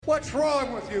What's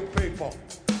wrong with you people?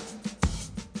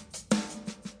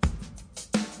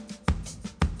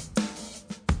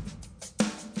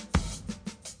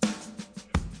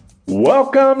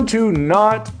 Welcome to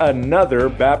Not Another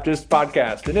Baptist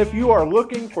Podcast. And if you are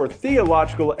looking for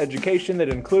theological education that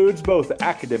includes both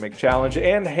academic challenge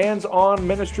and hands-on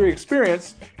ministry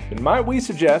experience, then might we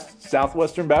suggest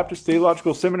Southwestern Baptist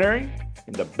Theological Seminary?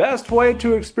 And the best way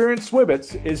to experience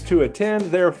SWBTS is to attend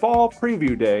their Fall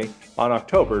Preview Day on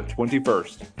October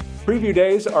 21st. Preview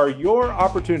days are your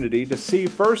opportunity to see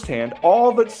firsthand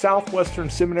all that Southwestern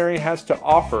Seminary has to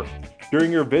offer.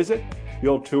 During your visit,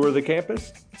 you'll tour the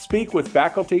campus, speak with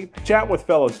faculty, chat with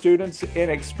fellow students, and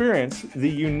experience the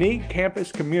unique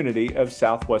campus community of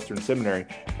Southwestern Seminary.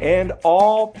 And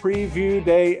all Preview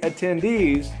Day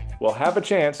attendees will have a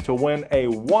chance to win a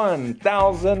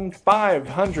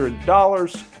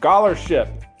 $1,500 scholarship.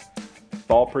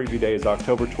 Fall Preview Day is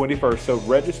October 21st, so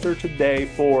register today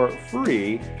for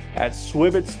free at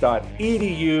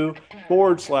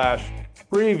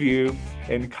swbits.edu/preview.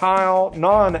 And Kyle,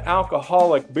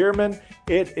 non-alcoholic beerman,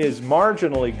 it is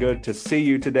marginally good to see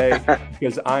you today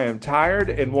because I am tired,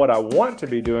 and what I want to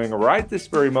be doing right this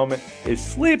very moment is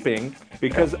sleeping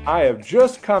because I have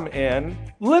just come in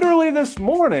literally this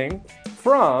morning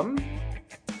from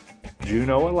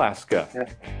Juneau, Alaska.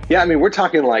 Yeah, I mean, we're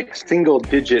talking like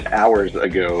single-digit hours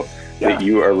ago that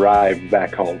you arrived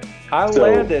back home. I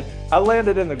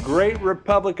landed in the great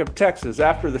Republic of Texas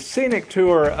after the scenic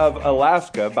tour of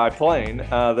Alaska by plane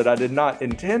that I did not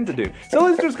intend to do. So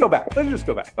let's just go back.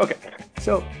 Okay.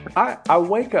 So I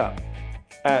wake up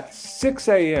at 6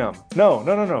 a.m.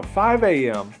 No, 5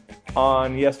 a.m.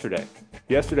 on yesterday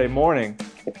morning.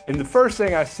 And the first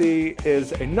thing I see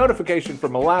is a notification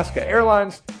from Alaska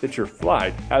Airlines that your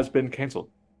flight has been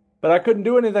canceled. But I couldn't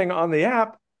do anything on the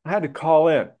app. I had to call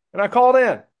in. And I called in,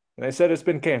 and they said it's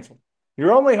been canceled.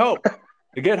 Your only hope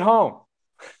to get home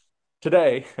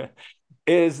today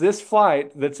is this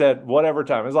flight that's at whatever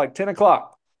time. It's like 10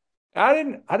 o'clock. I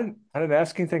didn't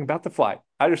ask anything about the flight.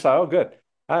 I just thought, oh, good.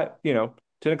 10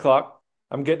 o'clock.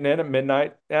 I'm getting in at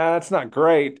midnight. That's not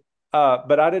great.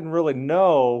 But I didn't really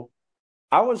know.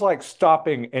 I was like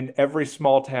stopping in every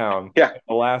small town in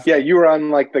Alaska. Yeah, you were on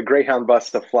like the Greyhound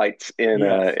bus of flights in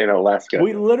Alaska.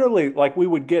 We literally, we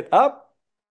would get up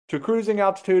to cruising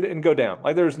altitude and go down.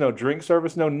 Like there's no drink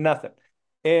service, no nothing.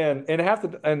 And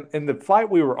the flight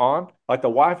we were on, like the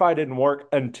Wi-Fi didn't work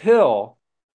until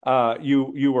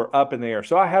you were up in the air.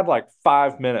 So I had like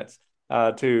 5 minutes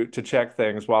to check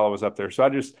things while I was up there. So I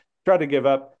just tried to give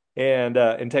up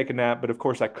and take a nap, but of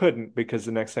course I couldn't because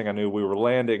the next thing I knew we were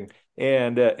landing.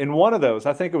 And in one of those,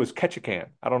 I think it was Ketchikan.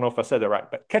 I don't know if I said that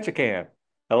right, but Ketchikan,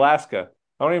 Alaska.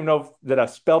 I don't even know that I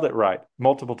spelled it right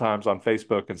multiple times on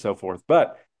Facebook and so forth.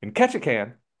 But in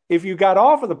Ketchikan, if you got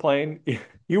off of the plane,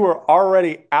 you were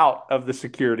already out of the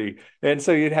security. And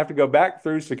so you'd have to go back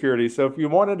through security. So if you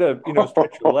wanted to,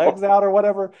 stretch your legs out or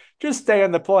whatever, just stay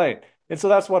on the plane. And so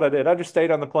that's what I did. I just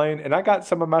stayed on the plane and I got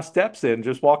some of my steps in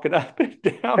just walking up and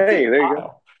down. Hey, there you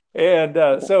go.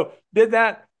 And so did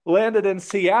that, landed in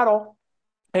Seattle.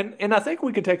 And I think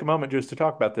we could take a moment just to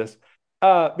talk about this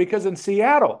because in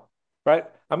Seattle, right,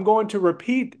 I'm going to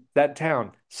repeat that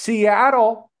town,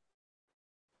 Seattle,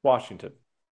 Washington.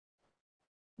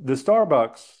 The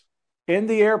Starbucks in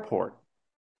the airport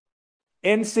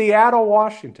in Seattle,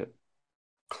 Washington,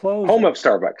 closed. Home of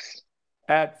Starbucks.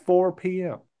 At 4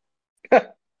 p.m.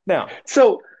 Now,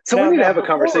 so we need to have a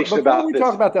conversation about this. Before we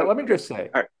talk about that, let me just say,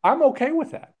 right. I'm okay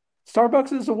with that.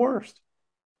 Starbucks is the worst.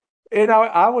 And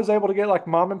I was able to get like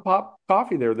mom and pop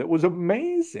coffee there that was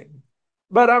amazing.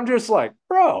 But I'm just like,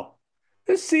 bro,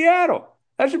 it's Seattle.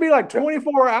 That should be like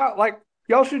 24 hours. Like,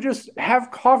 y'all should just have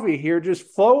coffee here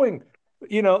just flowing,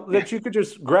 that you could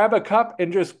just grab a cup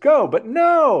and just go. But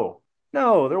no,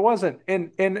 there wasn't.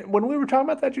 And when we were talking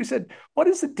about that, you said, what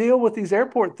is the deal with these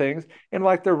airport things? And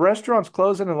like the restaurants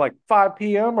closing at like 5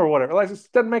 p.m. or whatever. Like, this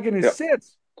doesn't make any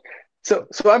sense. So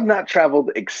I've not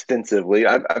traveled extensively.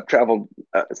 I've traveled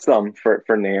some for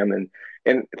NAM,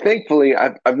 and thankfully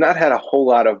I've not had a whole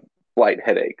lot of flight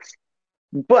headaches.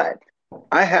 But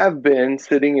I have been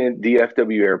sitting in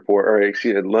DFW Airport, or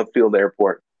excuse me, Love Field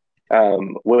Airport,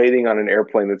 waiting on an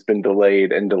airplane that's been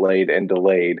delayed and delayed and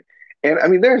delayed. And I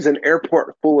mean, there's an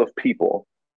airport full of people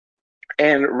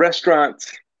and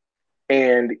restaurants,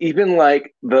 and even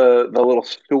like the little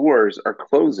stores are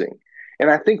closing. And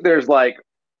I think there's like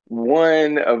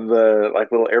one of the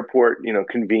like little airport,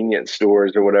 convenience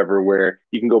stores or whatever, where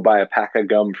you can go buy a pack of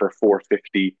gum for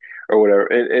 $4.50 or whatever.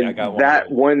 And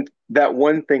that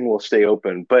one thing will stay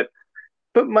open. But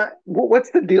But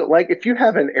what's the deal? Like, if you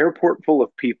have an airport full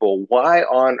of people, why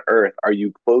on earth are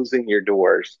you closing your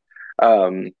doors?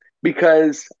 Um,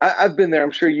 because I've been there.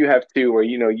 I'm sure you have too, where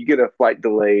you get a flight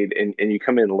delayed and you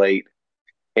come in late,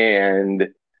 and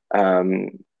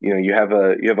you have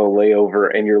a layover,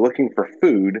 and you're looking for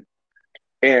food,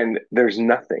 and there's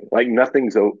nothing. Like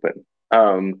nothing's open.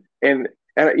 And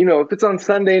if it's on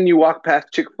Sunday and you walk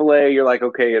past Chick-fil-A, you're like,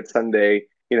 okay, it's Sunday.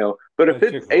 But if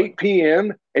it's Chick-fil-A. 8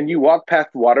 p.m. and you walk past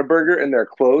Whataburger and they're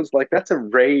closed, like that's a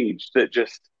rage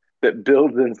that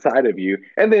builds inside of you.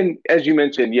 And then, as you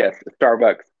mentioned, yes,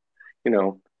 Starbucks.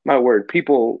 My word,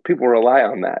 people rely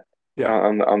on that Yeah.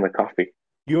 on the coffee.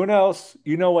 You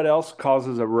know what else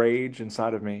causes a rage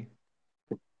inside of me?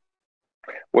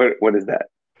 What is that?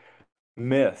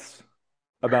 Myths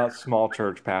about small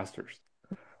church pastors.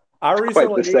 I Quite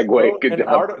the recently segue. wrote Good an job.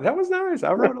 article. That was nice.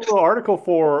 I wrote a little article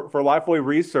for Lifeway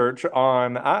Research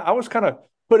on. I was kind of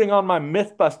putting on my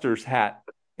MythBusters hat,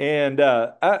 and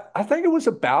I think it was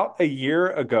about a year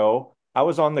ago. I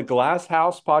was on the Glass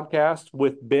House podcast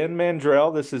with Ben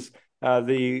Mandrell. This is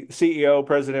the CEO,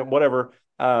 president, whatever,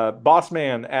 boss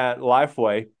man at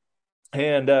Lifeway,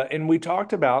 and we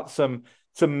talked about some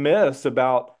myths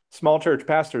about small church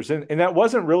pastors, and that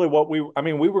wasn't really what I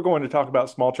mean, we were going to talk about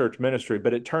small church ministry,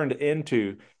 but it turned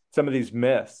into some of these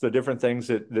myths, the different things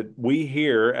that we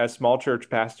hear as small church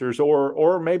pastors,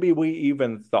 or maybe we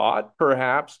even thought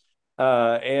perhaps,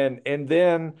 and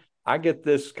then I get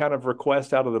this kind of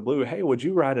request out of the blue, hey, would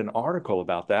you write an article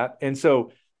about that? And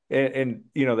so they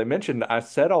mentioned I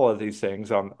said all of these things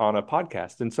on a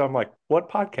podcast, and so I'm like, what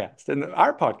podcast? And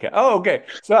our podcast. Oh, okay.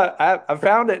 So I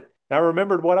found it, and I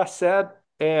remembered what I said,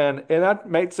 and I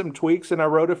made some tweaks, and I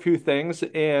wrote a few things,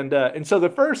 and so the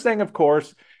first thing, of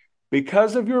course,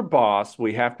 because of your boss,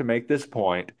 we have to make this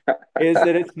point, is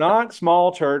that it's not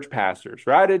small church pastors,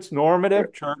 right? It's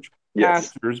normative church Yes.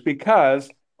 pastors, because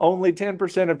only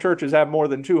 10% of churches have more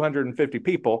than 250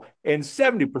 people, and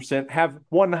 70% have Yeah.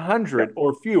 100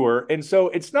 or fewer. And so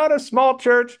it's not a small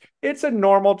church, it's a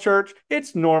normal church,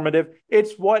 it's normative,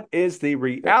 it's what is the Yeah.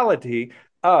 reality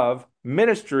of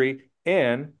ministry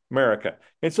in America.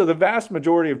 And so the vast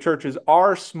majority of churches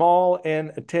are small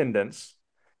in attendance,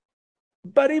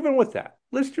 but even with that,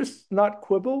 let's just not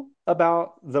quibble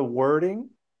about the wording,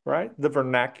 right? The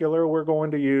vernacular we're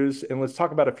going to use. And let's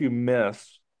talk about a few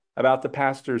myths about the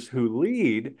pastors who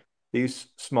lead these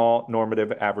small,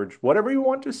 normative, average, whatever you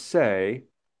want to say,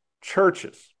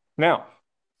 churches. Now,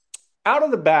 out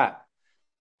of the bat,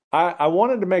 I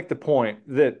wanted to make the point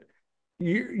that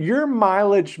your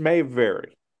mileage may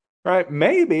vary, right?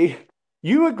 Maybe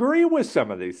you agree with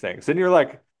some of these things and you're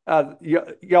like,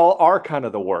 y'all are kind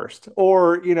of the worst,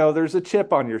 or there's a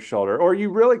chip on your shoulder, or you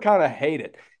really kind of hate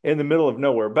it in the middle of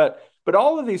nowhere. But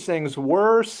all of these things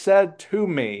were said to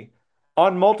me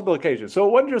on multiple occasions. So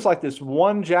it wasn't just like this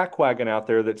one jackwagon out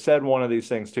there that said one of these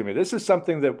things to me. This is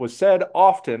something that was said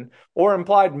often or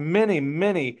implied many,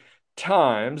 many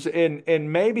times, and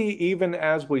maybe even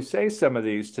as we say some of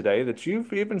these today, that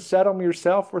you've even said them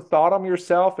yourself or thought them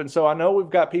yourself. And so I know we've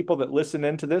got people that listen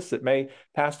into this that may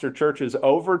pastor churches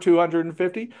over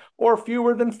 250 or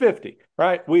fewer than 50,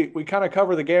 right? We kind of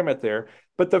cover the gamut there.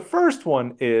 But the first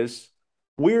one is,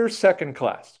 we're second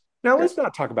class. Now, Yeah. let's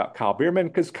not talk about Kyle Bierman,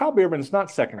 because Kyle Bierman's not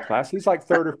second class. He's like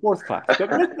third or fourth class. But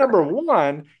myth number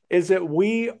one is that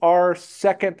we are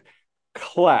second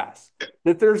class,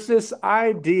 that there's this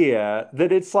idea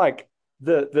that it's like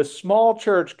the small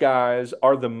church guys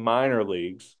are the minor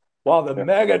leagues, while the Yeah.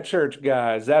 mega church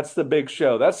guys, that's the big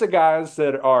show. That's the guys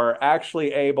that are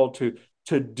actually able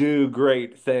to do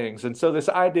great things. And so this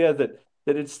idea that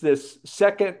it's this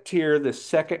second tier, this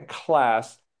second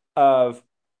class of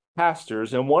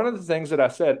pastors. And one of the things that I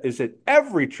said is that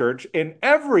every church in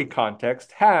every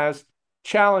context has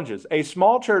challenges. A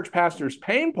small church pastor's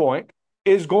pain point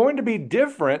is going to be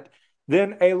different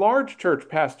than a large church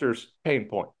pastor's pain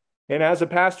point. And as a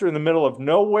pastor in the middle of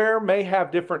nowhere may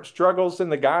have different struggles than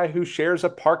the guy who shares a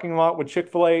parking lot with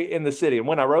Chick-fil-A in the city. And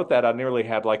when I wrote that, I nearly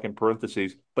had like in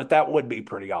parentheses, but that would be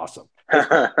pretty awesome.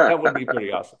 That would be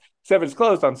pretty awesome. Except it's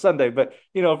closed on Sunday. But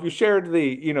if you shared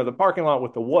the parking lot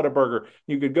with the Whataburger,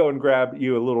 you could go and grab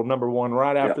you a little number one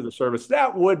right Yeah. after the service.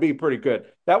 That would be pretty good.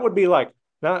 That would be like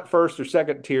not first or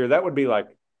second tier. That would be like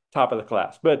top of the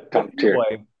class. But Top tier.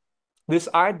 anyway, this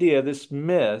idea, this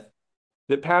myth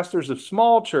that pastors of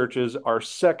small churches are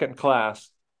second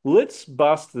class, let's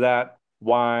bust that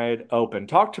wide open.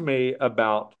 Talk to me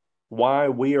about why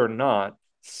we are not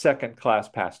second class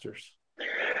pastors.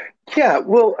 Yeah,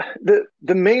 well,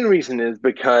 the main reason is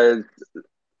because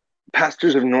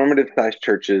pastors of normative sized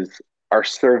churches are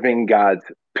serving God's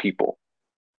people,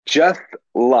 just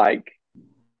like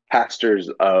pastors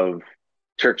of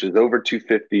churches over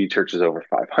 250, churches over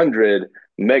 500,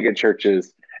 mega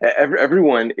churches. Every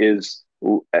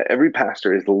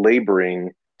pastor is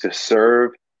laboring to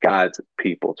serve God's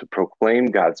people, to proclaim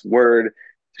God's word,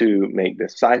 to make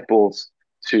disciples,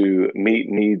 to meet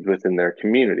needs within their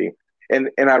community. And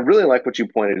I really like what you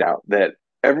pointed out, that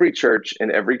every church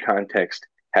in every context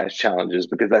has challenges,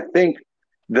 because I think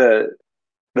the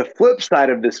the flip side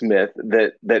of this myth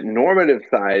that normative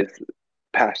size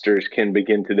pastors can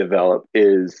begin to develop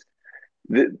is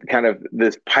kind of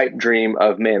this pipe dream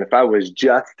of, man, if I was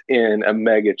just in a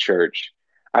mega church,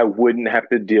 I wouldn't have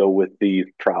to deal with these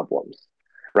problems,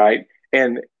 right?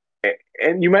 And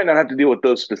you might not have to deal with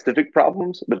those specific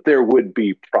problems, but there would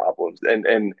be problems.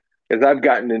 And as I've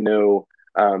gotten to know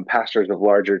pastors of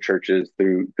larger churches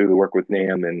through the work with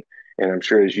NAM, and I'm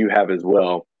sure as you have as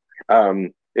well,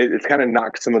 it's kind of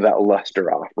knocked some of that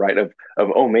luster off, right? Of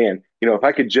oh man, if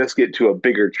I could just get to a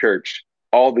bigger church,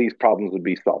 all these problems would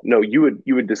be solved. No, you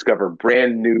would discover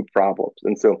brand new problems.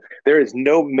 And so there is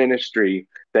no ministry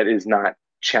that is not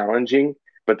challenging,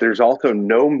 but there's also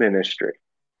no ministry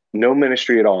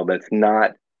at all that's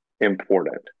not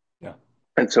important. Yeah.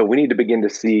 And so we need to begin to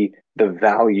see the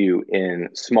value in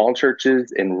small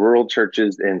churches, in rural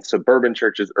churches, in suburban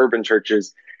churches, urban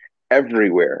churches,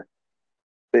 everywhere.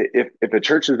 If a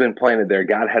church has been planted there,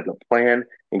 God has a plan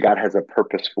and God has a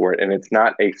purpose for it. And it's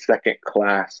not a second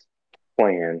class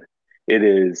plan. It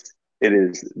is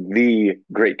the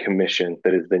Great Commission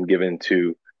that has been given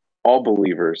to all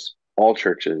believers, all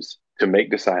churches, to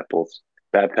make disciples,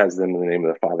 baptize them in the name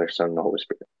of the Father, Son, and the Holy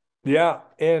Spirit. Yeah,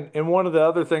 and one of the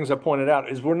other things I pointed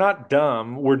out is we're not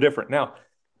dumb, we're different. Now,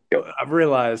 Yep. I've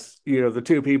realized, the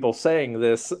two people saying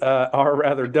this are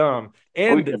rather dumb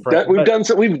and We've different, we've but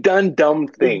done dumb we've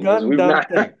things. done We've dumb not.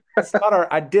 things. It's not our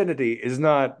identity is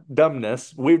not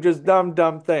dumbness. We've just done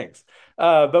dumb things.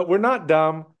 But we're not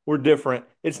dumb. We're different.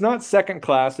 It's not second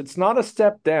class. It's not a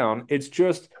step down. It's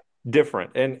just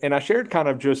different. And I shared kind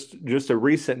of just a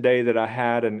recent day that I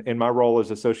had in my role as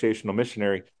associational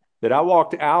missionary, that I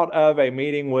walked out of a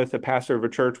meeting with a pastor of a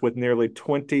church with nearly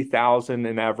 20,000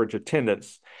 in average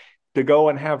attendance to go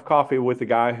and have coffee with a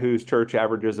guy whose church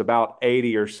averages about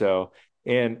 80 or so.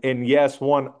 And yes,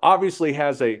 one obviously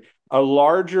has a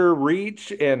larger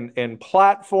reach and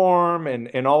platform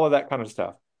and all of that kind of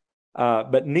stuff.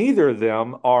 But neither of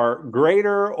them are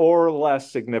greater or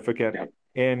less significant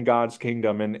in God's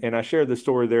kingdom. And I shared the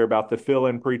story there about the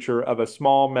fill-in preacher of a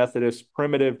small Methodist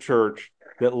primitive church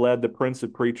that led the Prince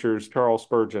of Preachers, Charles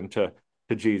Spurgeon, to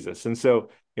Jesus. And so,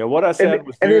 what I said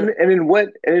was In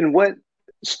what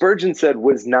Spurgeon said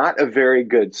was not a very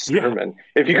good yeah, sermon.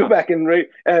 If you yeah. go back and read,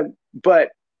 but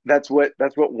that's what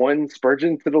won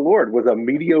Spurgeon to the Lord, was a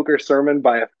mediocre sermon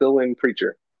by a fill-in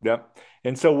preacher. Yep.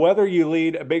 And so whether you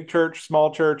lead a big church,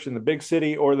 small church in the big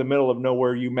city or the middle of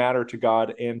nowhere, you matter to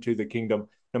God and to the kingdom,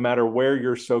 no matter where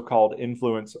your so-called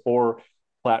influence or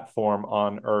platform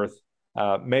on earth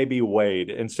may be weighed.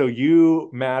 And so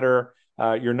you matter.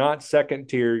 You're not second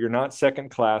tier. You're not second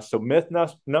class. So myth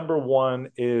number one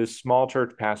is small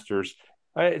church pastors.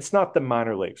 It's not the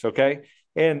minor leagues. Okay.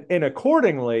 And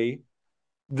accordingly,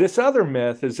 this other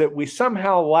myth is that we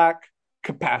somehow lack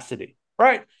capacity,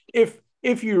 right?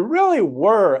 If you really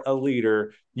were a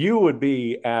leader, you would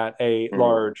be at a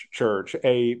large church,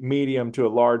 a medium to a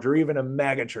large, or even a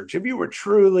mega church. If you were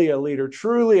truly a leader,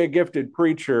 truly a gifted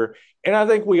preacher, and I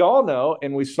think we all know,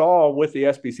 and we saw with the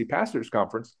SBC Pastors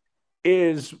Conference,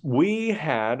 is we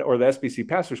had, or the SBC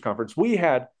Pastors Conference, we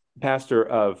had a pastor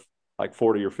of like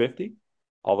 40 or 50,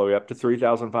 all the way up to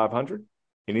 3,500.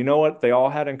 And you know what they all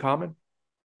had in common?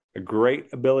 A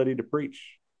great ability to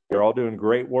preach. They're all doing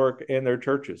great work in their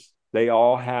churches. They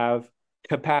all have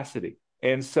capacity.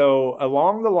 And so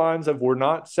along the lines of we're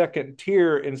not second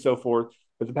tier and so forth,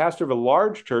 but the pastor of a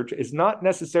large church is not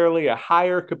necessarily a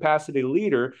higher capacity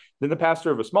leader than the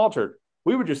pastor of a small church.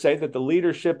 We would just say that the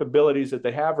leadership abilities that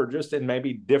they have are just in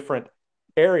maybe different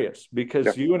areas,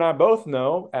 because you and I both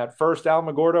know at First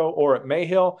Alamogordo or at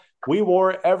Mayhill, we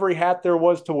wore every hat there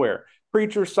was to wear.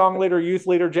 Preacher, song leader, youth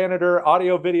leader, janitor,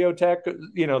 audio, video tech,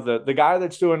 the guy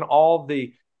that's doing all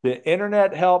the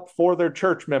internet help for their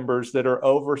church members that are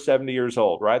over 70 years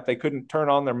old, right? They couldn't turn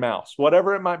on their mouse,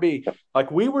 whatever it might be.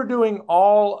 Like we were doing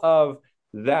all of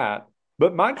that.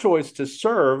 But my choice to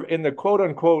serve in the quote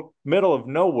unquote middle of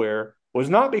nowhere was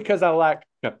not because I lacked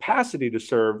capacity to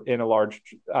serve in a large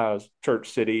church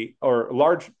city or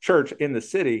large church in the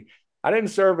city. I didn't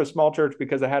serve a small church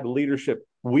because I had leadership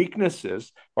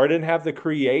weaknesses or I didn't have the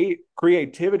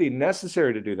creativity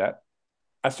necessary to do that.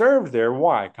 I served there.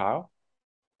 Why, Kyle?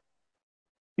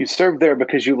 You served there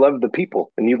because you loved the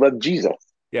people and you loved Jesus.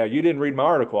 Yeah, you didn't read my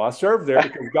article. I served there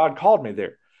because God called me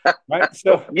there. Right.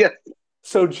 So Yes.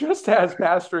 so just as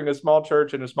pastoring a small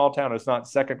church in a small town is not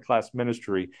second class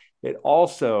ministry, it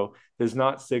also does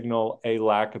not signal a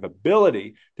lack of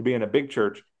ability to be in a big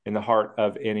church in the heart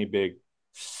of any big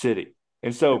city.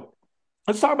 And so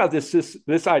let's talk about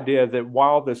this idea that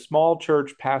while the small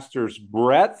church pastor's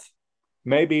breadth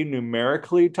may be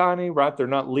numerically tiny, right? They're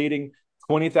not leading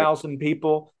 20,000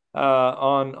 people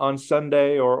on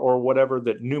Sunday or whatever,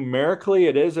 that numerically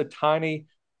it is a tiny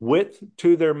width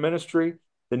to their ministry.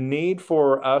 The need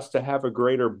for us to have a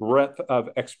greater breadth of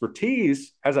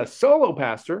expertise as a solo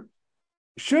pastor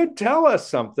should tell us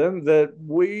something, that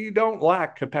we don't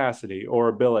lack capacity or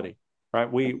ability,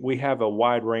 right? We have a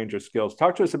wide range of skills.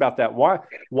 Talk to us about that.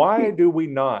 Why do we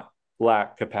not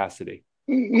lack capacity?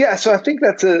 Yeah, so I think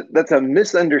that's a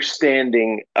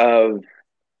misunderstanding of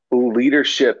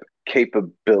leadership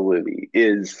capability.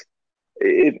 Is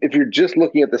if you're just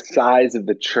looking at the size of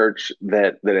the church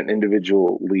that an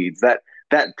individual leads, that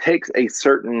takes a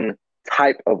certain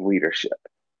type of leadership.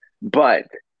 But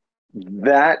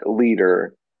that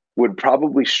leader would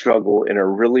probably struggle in a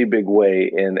really big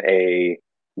way in a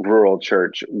rural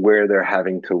church where they're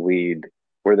having to lead,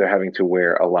 where they're having to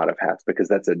wear a lot of hats, because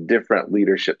that's a different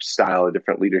leadership style, a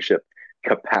different leadership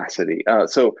capacity.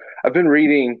 So I've been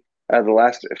reading the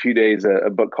last few days a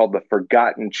book called The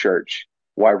Forgotten Church: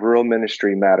 Why Rural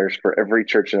Ministry Matters for Every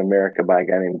Church in America, by a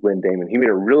guy named Glenn Damon. He made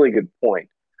a really good point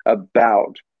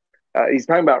about, he's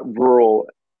talking about rural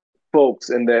folks,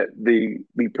 and that the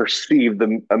perceived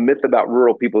a myth about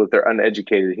rural people, that they're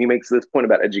uneducated. He makes this point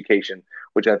about education,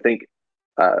 which I think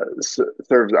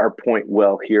serves our point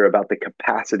well here about the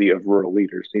capacity of rural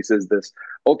leaders. He says this: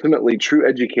 ultimately, true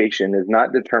education is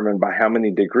not determined by how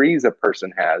many degrees a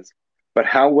person has, but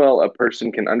how well a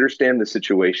person can understand the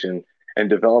situation and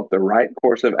develop the right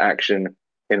course of action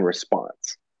in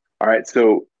response. All right,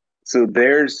 so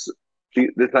there's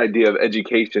this idea of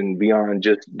education beyond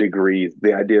just degrees,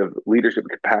 the idea of leadership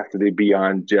capacity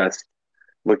beyond just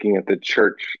looking at the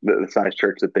church, the size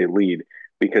church that they lead,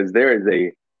 because there is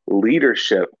a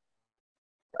leadership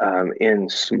in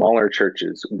smaller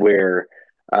churches where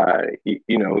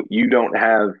you don't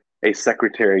have a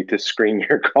secretary to screen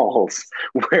your calls,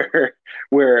 where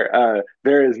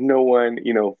there is no one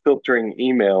filtering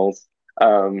emails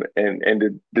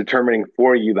and determining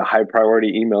for you the high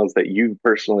priority emails that you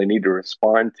personally need to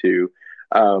respond to.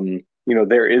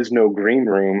 There is no green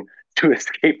room to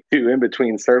escape to in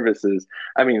between services.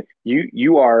 I mean,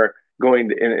 you are going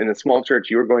to, in a small church,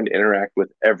 you're going to interact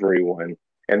with everyone.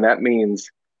 And that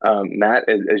means, Matt,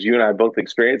 as you and I both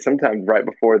experienced, sometimes right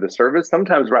before the service,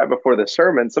 sometimes right before the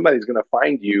sermon, somebody's going to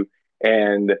find you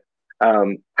and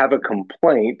have a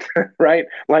complaint, right?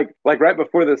 Like right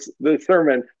before the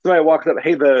sermon, somebody walks up,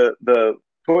 hey, the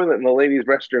toilet in the ladies'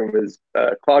 restroom is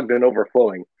clogged and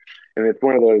overflowing, and it's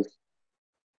one of those.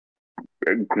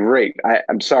 Great.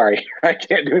 I'm sorry, I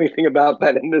can't do anything about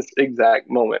that in this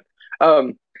exact moment.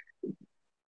 Um,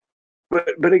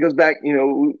 but it goes back.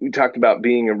 We talked about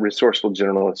being a resourceful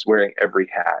generalist, wearing every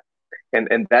hat,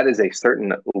 and that is a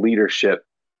certain leadership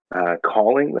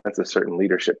calling. That's a certain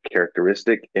leadership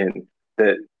characteristic, and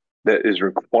that is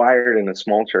required in a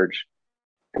small church.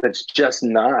 That's just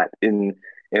not in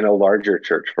a larger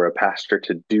church for a pastor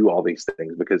to do all these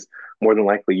things, because more than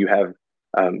likely you have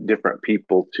different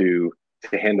people to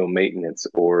handle maintenance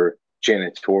or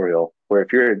janitorial. Where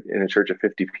if you're in a church of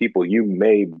 50 people, you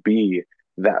may be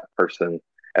that person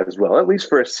as well, at least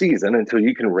for a season, until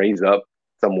you can raise up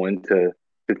someone to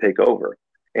take over.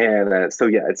 And so,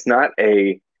 yeah, it's not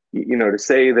to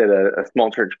say that a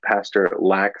small church pastor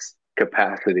lacks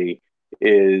capacity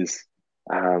is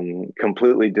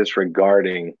completely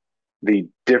disregarding the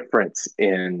difference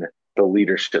in the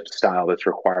leadership style that's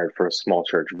required for a small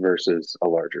church versus a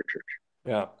larger church.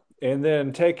 Yeah. And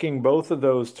then taking both of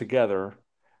those together,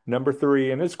 number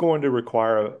three, and it's going to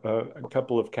require a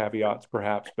couple of caveats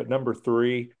perhaps, but number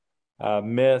three,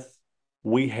 myth,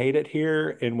 we hate it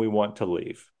here and we want to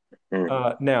leave.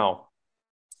 Now,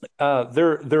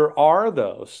 there are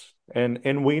those,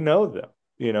 and we know them,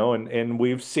 and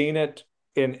we've seen it,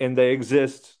 and they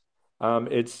exist.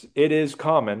 It is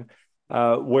common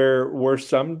where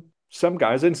some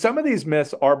guys, and some of these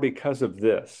myths are because of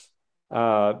this,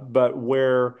 but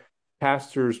where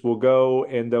pastors will go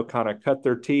and they'll kind of cut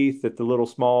their teeth at the little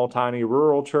small tiny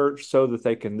rural church so that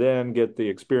they can then get the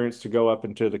experience to go up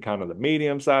into the kind of the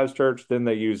medium-sized church. Then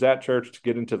they use that church to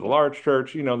get into the large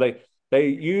church. They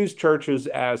use churches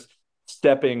as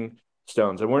stepping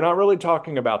stones, and we're not really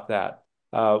talking about that.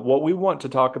 What we want to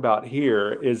talk about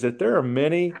here is that there are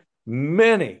many,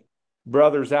 many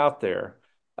brothers out there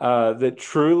that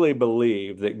truly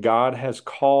believe that God has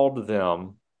called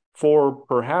them for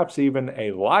perhaps even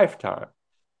a lifetime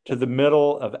to the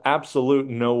middle of absolute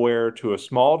nowhere, to a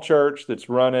small church that's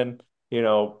running, you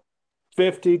know,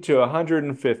 50 to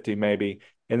 150 maybe,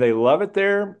 and they love it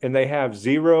there and they have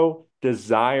zero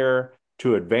desire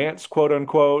to advance, quote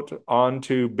unquote,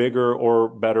 onto bigger or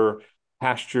better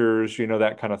pastures,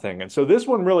 that kind of thing. And so this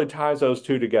one really ties those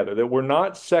two together, that we're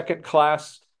not second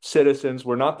class citizens.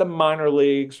 We're not the minor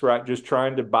leagues, right? Just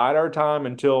trying to bide our time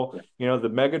until, the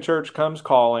mega church comes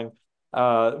calling.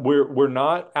 We're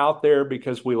not out there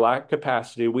because we lack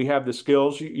capacity. We have the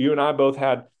skills. You and I both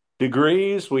had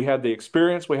degrees, we had the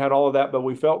experience, we had all of that, but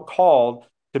we felt called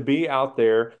to be out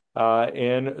there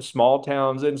in small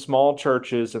towns, in small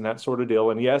churches, and that sort of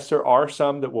deal. And yes, there are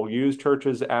some that will use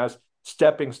churches as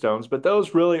stepping stones, but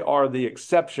those really are the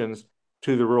exceptions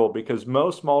to the rule, because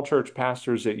most small church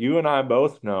pastors that you and I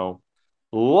both know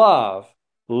love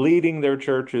leading their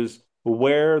churches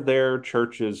where their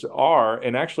churches are.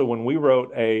 And actually, when we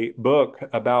wrote a book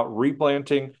about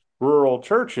replanting rural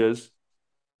churches,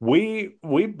 we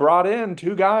brought in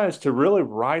two guys to really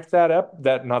write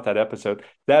that not that episode,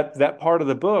 that part of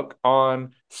the book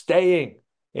on staying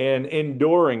and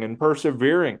enduring and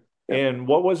persevering. Yep. And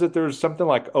what was it? There's something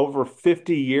like over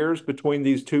 50 years between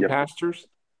these two Yep. pastors.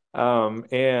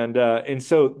 And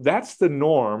so that's the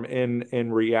norm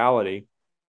in reality.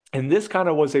 And this kind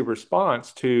of was a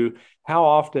response to how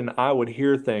often I would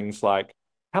hear things like,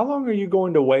 "How long are you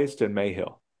going to waste in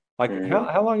Mayhill? Like, Hmm.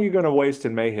 how long are you going to waste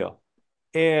in Mayhill?"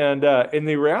 And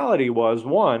the reality was,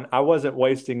 one, I wasn't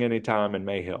wasting any time in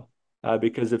Mayhill,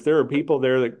 because if there are people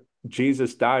there that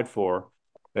Jesus died for,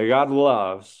 that God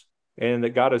loves, and that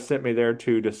God has sent me there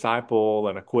to disciple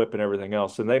and equip and everything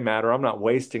else, and they matter. I'm not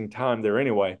wasting time there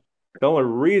anyway. The only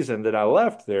reason that I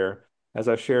left there, as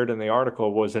I shared in the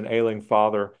article, was an ailing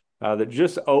father that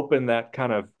just opened that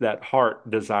kind of that heart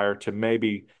desire to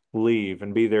maybe leave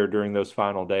and be there during those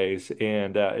final days.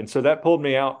 And so that pulled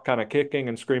me out kind of kicking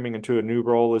and screaming into a new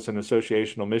role as an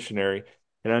associational missionary.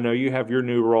 And I know you have your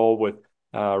new role with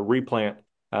Replant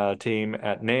team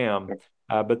at NAM.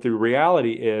 But the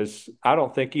reality is, I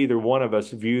don't think either one of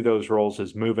us view those roles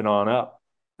as moving on up.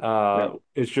 No.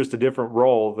 It's just a different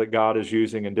role that God is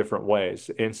using in different ways.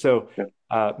 And so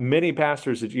No. many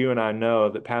pastors that you and I know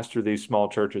that pastor these small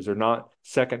churches are not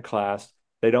second class.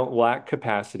 They don't lack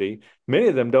capacity. Many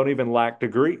of them don't even lack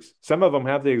degrees. Some of them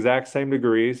have the exact same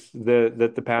degrees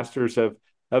that the pastors of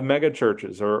mega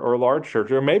churches or large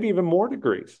churches, or maybe even more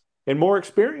degrees and more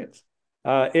experience,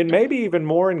 and maybe even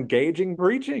more engaging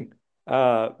preaching.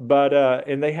 But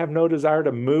and they have no desire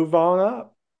to move on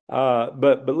up.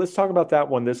 But let's talk about that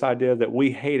one. This idea that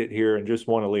we hate it here and just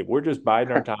want to leave. We're just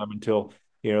biding our time until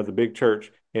the big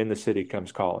church in the city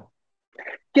comes calling.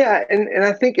 Yeah, and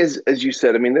I think as you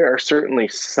said, I mean, there are certainly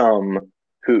some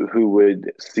who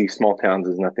would see small towns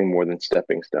as nothing more than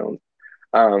stepping stones.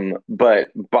 But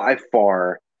by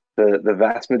far, the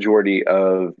vast majority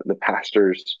of the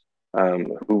pastors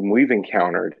whom we've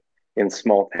encountered in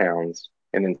small towns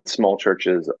and in small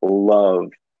churches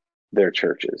love their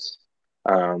churches.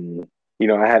 Um,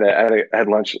 I had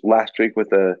lunch last week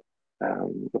with a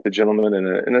gentleman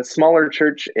in a smaller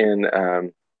church in a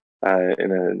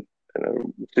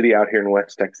city out here in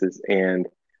West Texas, and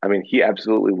I mean, he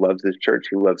absolutely loves his church.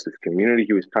 He loves his community.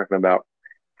 He was talking about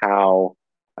how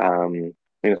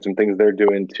some things they're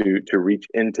doing to reach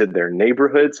into their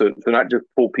neighborhood, so not just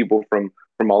pull people from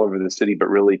all over the city, but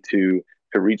really to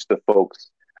reach the folks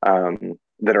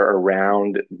that are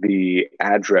around the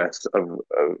address of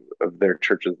their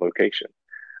church's location.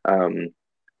 Um,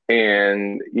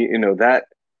 and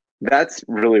that's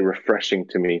really refreshing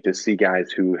to me to see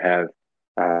guys who have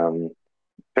um,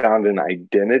 found an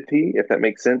identity, if that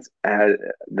makes sense, as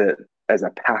a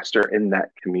pastor in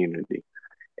that community,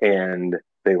 and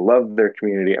they love their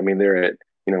community. I mean, they're at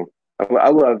I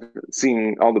love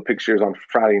seeing all the pictures on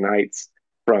Friday nights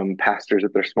from pastors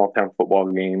at their small town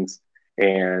football games,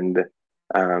 and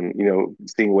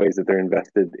seeing ways that they're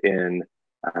invested in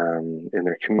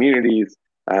their communities.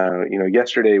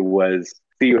 Yesterday was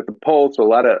See You at the Pulse. So a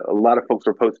lot of folks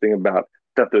were posting about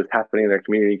stuff that was happening in their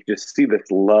community. You can just see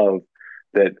this love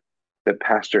that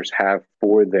pastors have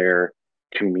for their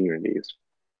communities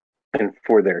and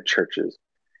for their churches.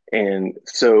 And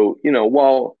so,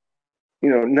 while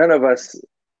none of us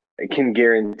can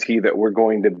guarantee that we're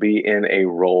going to be in a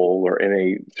role or in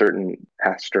a certain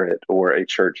pastorate or a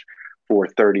church for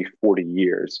 30, 40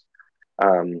 years.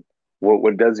 Um,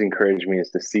 what does encourage me is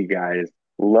to see guys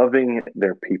loving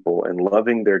their people and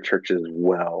loving their churches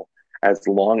well, as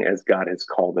long as God has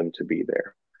called them to be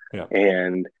there. Yeah.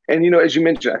 And as you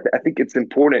mentioned, I think it's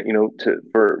important,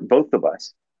 for both of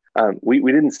us. We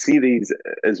didn't see these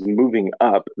as moving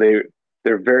up. They're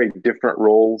very different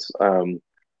roles.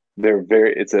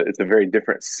 It's a very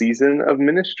different season of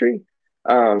ministry.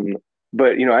 Um,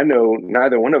 but I know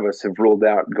neither one of us have ruled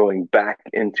out going back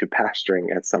into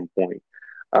pastoring at some point.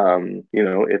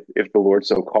 If the Lord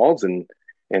so calls and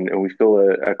we feel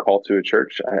a call to a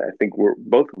church, I think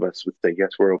both of us would say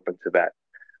yes, we're open to that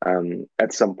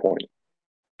at some point.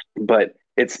 But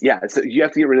you have to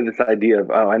get rid of this idea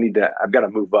of, I've got to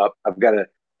move up, I've got to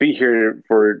be here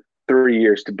for 3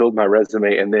 years to build my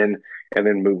resume and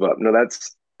then move up. No,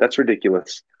 that's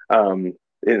ridiculous.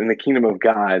 In the kingdom of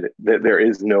God, that there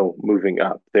is no moving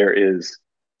up. There is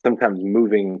sometimes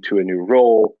moving to a new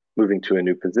role, moving to a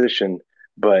new position,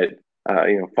 but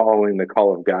following the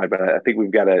call of God. But I think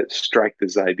we've got to strike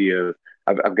this idea of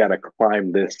I've got to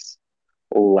climb this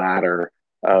ladder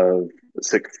of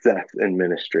success in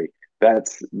ministry.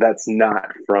 That's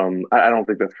not from. I don't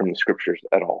think that's from the scriptures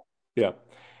at all. Yeah.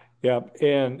 Yeah.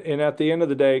 And at the end of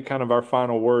the day, kind of our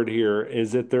final word here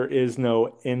is that there is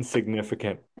no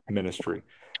insignificant ministry.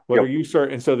 Whether Yep. you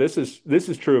start, and so this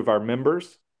is true of our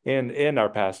members and our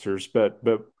pastors, but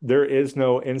there is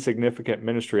no insignificant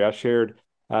ministry. I shared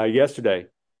yesterday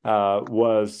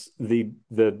was the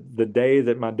day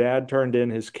that my dad turned in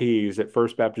his keys at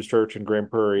First Baptist Church in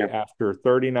Grand Prairie Yep. after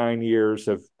 39 years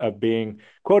of being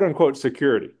quote unquote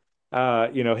security.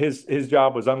 His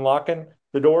job was unlocking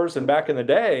the doors, and back in the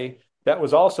day, that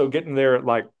was also getting there at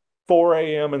like 4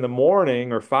 a.m. in the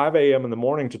morning or 5 a.m. in the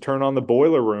morning to turn on the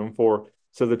boiler room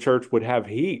so the church would have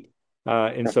heat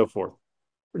and Yep. so forth.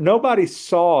 Nobody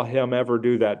saw him ever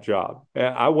do that job.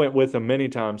 I went with him many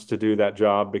times to do that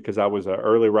job because I was an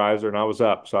early riser and I was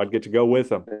up, so I'd get to go with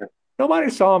him. Yep. Nobody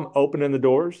saw him opening the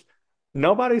doors.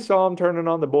 Nobody saw him turning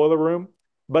on the boiler room.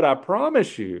 But I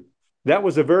promise you, that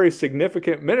was a very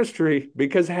significant ministry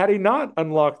because had he not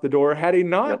unlocked the door, had he Yep.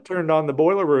 not turned on the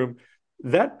boiler room,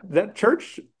 that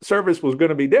church service was going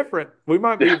to be different. We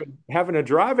might be Yeah. even having a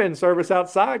drive-in service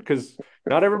outside because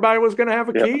not everybody was going to have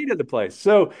a Yep. key to the place.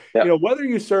 So, Yep. whether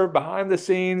you serve behind the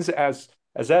scenes as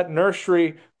that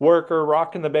nursery worker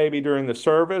rocking the baby during the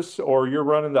service, or you're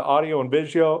running the audio and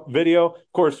video,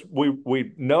 of course,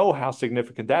 we know how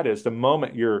significant that is the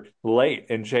moment you're late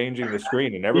and changing the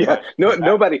screen and Yeah. everybody No, comes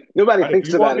back. nobody Right? If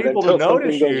thinks you want about it people to until something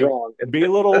notice goes you, wrong. be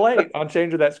a little late on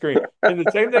changing that screen. And the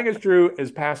same thing is true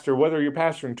as pastor, whether you're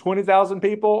pastoring 20,000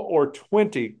 people or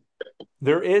 20.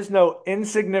 There is no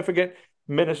insignificant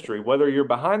ministry, whether you're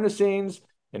behind the scenes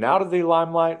and out of the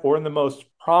limelight or in the most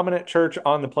prominent church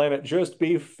on the planet. Just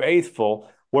be faithful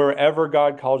wherever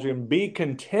God calls you and be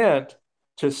content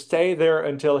to stay there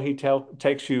until he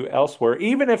takes you elsewhere,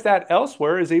 even if that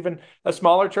elsewhere is even a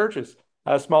smaller church.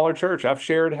 I've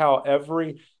shared how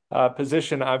every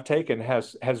position I've taken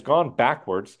has gone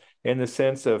backwards in the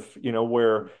sense of,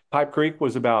 where Pipe Creek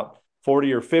was about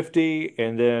 40 or 50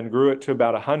 and then grew it to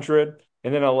about 100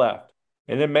 and then I left.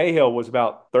 And then Mayhill was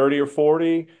about 30 or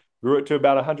 40, grew it to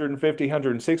about 150,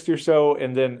 160 or so,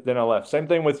 and then I left. Same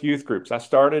thing with youth groups. I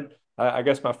started, I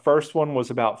guess my first one was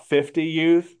about 50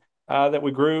 youth that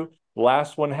we grew.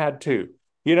 Last one had two.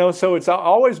 So it's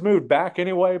always moved back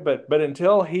anyway, but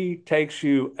until he takes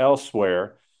you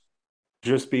elsewhere,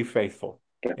 just be faithful.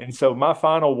 Yeah. And so my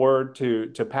final word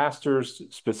to pastors,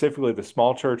 specifically the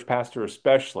small church pastor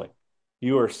especially,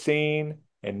 you are seen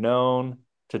and known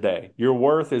today. Your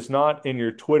worth is not in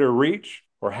your Twitter reach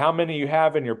or how many you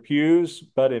have in your pews,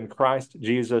 but in Christ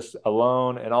Jesus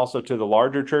alone. And also to the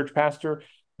larger church pastor,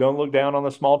 don't look down on the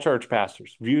small church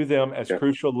pastors. View them as Yeah.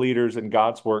 crucial leaders in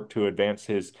God's work to advance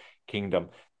his kingdom.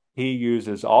 He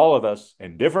uses all of us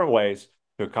in different ways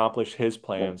to accomplish his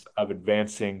plans of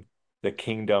advancing the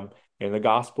kingdom. And the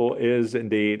gospel is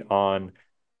indeed on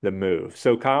the move.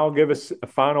 So Kyle, give us a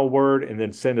final word and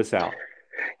then send us out.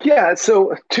 Yeah.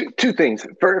 So two things.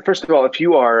 First of all, if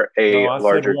you are No, a I said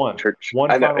larger one. church, One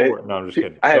I know final word. No, I'm just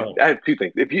kidding. I Go have ahead. I have two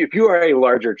things. If you are a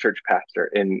larger church pastor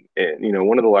in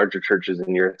one of the larger churches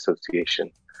in your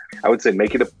association, I would say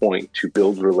make it a point to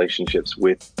build relationships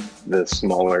with the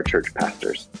smaller church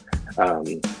pastors,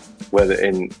 whether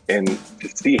and to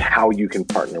see how you can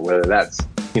partner. Whether that's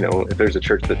if there's a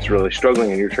church that's really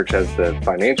struggling and your church has the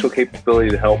financial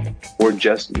capability to help, or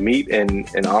just meet and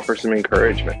offer some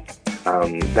encouragement.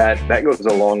 That goes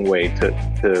a long way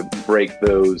to break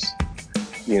those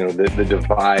the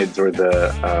divides or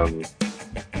the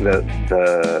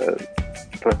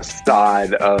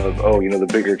facade of the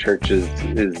bigger church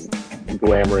is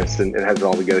glamorous and it has it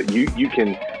all together. You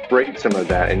can break some of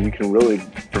that and you can really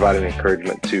provide an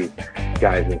encouragement to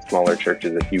guys in smaller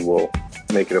churches if you will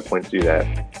make it a point to do that.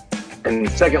 And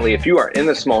secondly, if you are in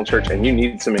a small church and you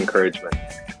need some encouragement,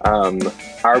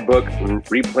 our book,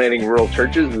 Replanting Rural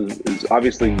Churches, is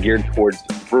obviously geared towards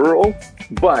rural,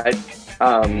 but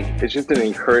it's just an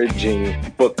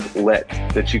encouraging booklet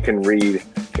that you can read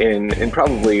in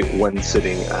probably one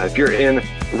sitting. If you're in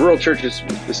rural churches,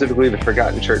 specifically the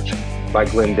Forgotten Church by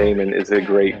Glenn Damon is a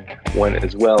great one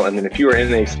as well. And then if you are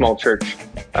in a small church,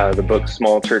 the book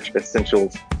Small Church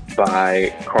Essentials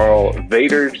by Carl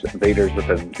Vaders with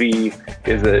a V,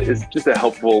 is just a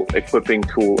helpful equipping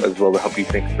tool as well to help you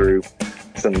think through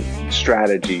some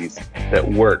strategies that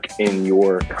work in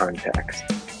your context.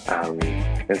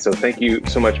 And so thank you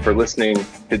so much for listening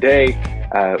today.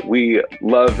 We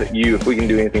love you. If we can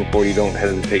do anything for you, don't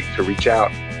hesitate to reach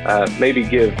out. Maybe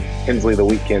give Hensley the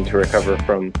weekend to recover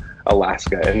from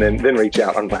Alaska and then reach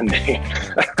out on Monday.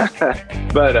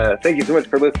 But thank you so much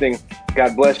for listening.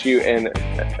 God bless you. And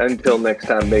until next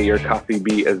time, may your coffee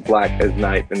be as black as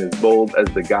night and as bold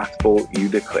as the gospel you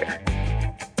declare.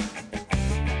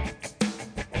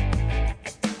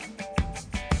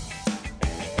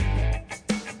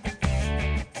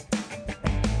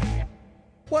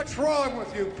 What's wrong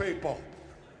with you people?